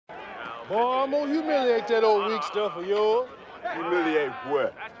Boy, I'm gonna humiliate that old weak stuff of yours. Humiliate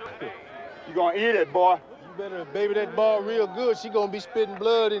what? You gonna eat it, boy. You better baby that ball real good. She gonna be spitting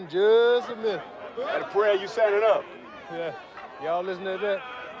blood in just a minute. That a prayer you setting up. Yeah, y'all listen to that?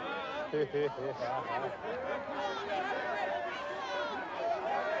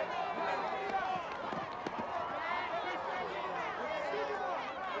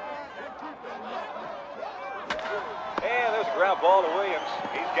 And there's a ground ball to Williams.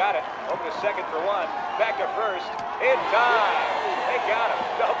 He's got it. Over to second for one. Back to first. In time. They got him.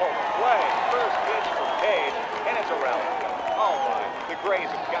 Double play. First pitch from Paige. And it's a rally. Oh, my. The Grays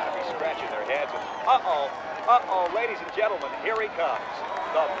have got to be scratching their heads. Uh-oh. Uh-oh. Ladies and gentlemen, here he comes.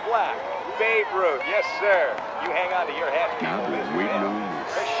 The Black Babe Ruth. Yes, sir. You hang on to your hat, people. This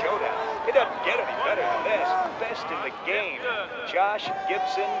is a showdown. It doesn't get any better than this. Best in the game. Josh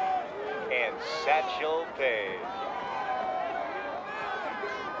Gibson and Satchell Paige.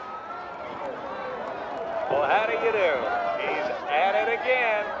 Well, how do you do? He's at it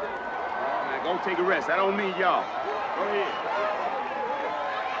again. Oh, man, go take a rest. I don't mean y'all. Go ahead.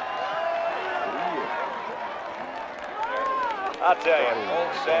 I'll tell you,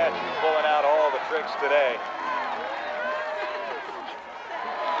 old Satch is pulling out all the tricks today.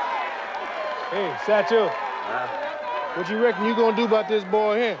 Hey, Satchel. What you reckon you gonna do about this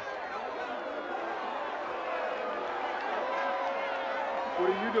boy here? What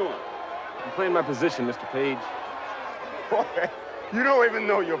are you doing? I'm playing my position, Mr. Paige. Boy, you don't even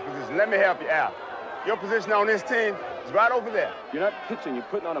know your position. Let me help you out. Your position on this team is right over there. You're not pitching. You're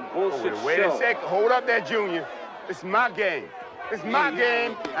putting on a bullshit Wait show. a second. Hold up there, Junior. It's my game. It's my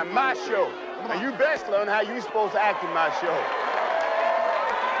game and my show. And you best learn how you're supposed to act in my show.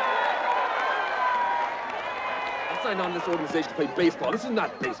 I signed on this organization to play baseball. This is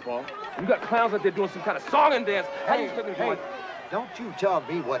not baseball. You got clowns out there doing some kind of song and dance. How do you expect me to do it? Don't you tell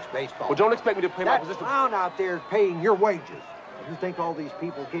me what's baseball. Well, don't expect me to play my that position. clown out there is paying your wages. You think all these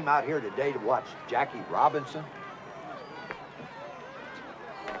people came out here today to watch Jackie Robinson?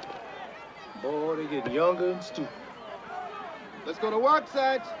 Boy, they getting younger and stupid. Let's go to work,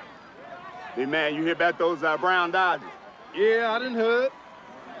 Satch. Hey, man, you hear about those brown Dodgers? Yeah, I done heard.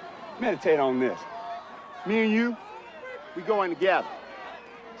 Meditate on this. Me and you, we go in together.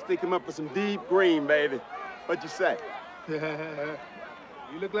 Stick them up for some deep green, baby. What you say?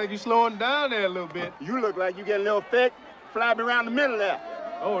 You look like you're slowing down there a little bit. You look like you getting a little thick, flabby around the middle there.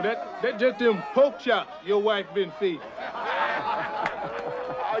 Oh, that just them pork chops your wife been feeding.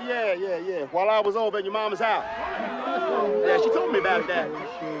 Oh, yeah. While I was over at your mama's house. Yeah, she told me about that. You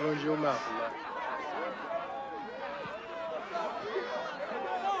sure runs your mouth a lot.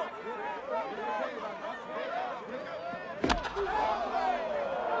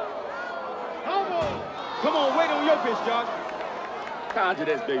 Come on, wait on your pitch, Josh. Conjure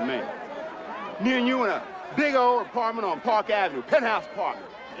this, big man. Me and you in a big old apartment on Park Avenue, penthouse apartment.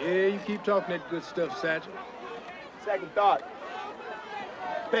 Yeah, you keep talking that good stuff, Satchel. Second thought.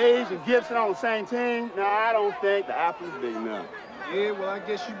 Paige and Gibson on the same team? No, I don't think the apple's big enough. Yeah, well, I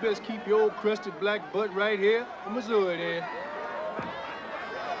guess you best keep your old crusted black butt right here in Missouri, then.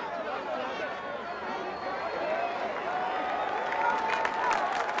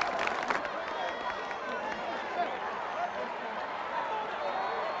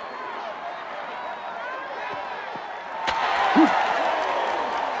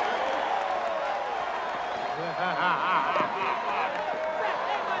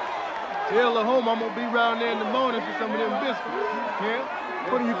 Tell the home I'm gonna be around there in the morning for some of them biscuits. Yeah?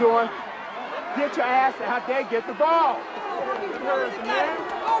 What are you doing? Get your ass out there, get the ball. Man.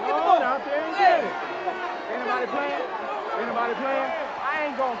 Go on out there and get it. Anybody playing? Anybody playing?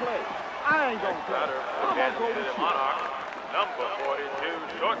 I ain't gonna play. I ain't gonna play. I'm gonna go with you. Monarch, number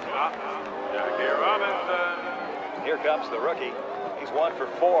 42, shortstop, Jackie Robinson. Here comes the rookie. He's 1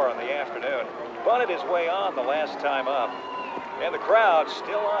 for 4 on the afternoon. Bunted his way on the last time up. And the crowd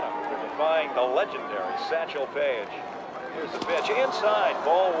still on him. They're defying the legendary Satchell Paige. Here's the pitch. Inside,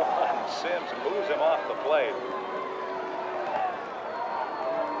 ball 1. Sims moves him off the plate.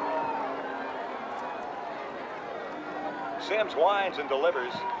 Sims winds and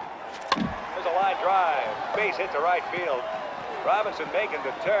delivers. There's a line drive. Base hit to right field. Robinson making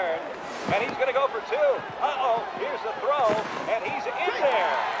the turn. And he's going to go for 2. Uh-oh, here's the throw. And he's in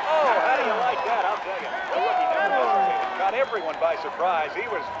there. Oh, how do you like that? I'll tell you. The rookie never hesitated. Caught everyone by surprise. He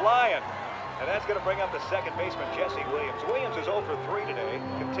was flying. And that's going to bring up the second baseman, Jesse Williams. Williams is 0 for 3 today,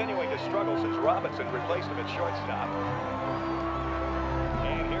 continuing to struggle since Robinson replaced him at shortstop.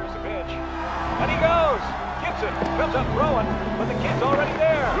 And here's the pitch. And he goes. Gibson comes up throwing, but the kid's already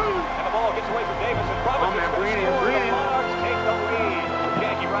there. And the ball gets away from Davis, and Robinson. Oh, man, bring it in. The Monarchs take the lead.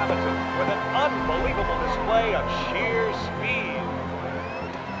 Jackie Robinson Robinson with an unbelievable display of sheer speed.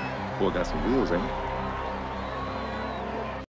 Boy, got some wheels, ain't he?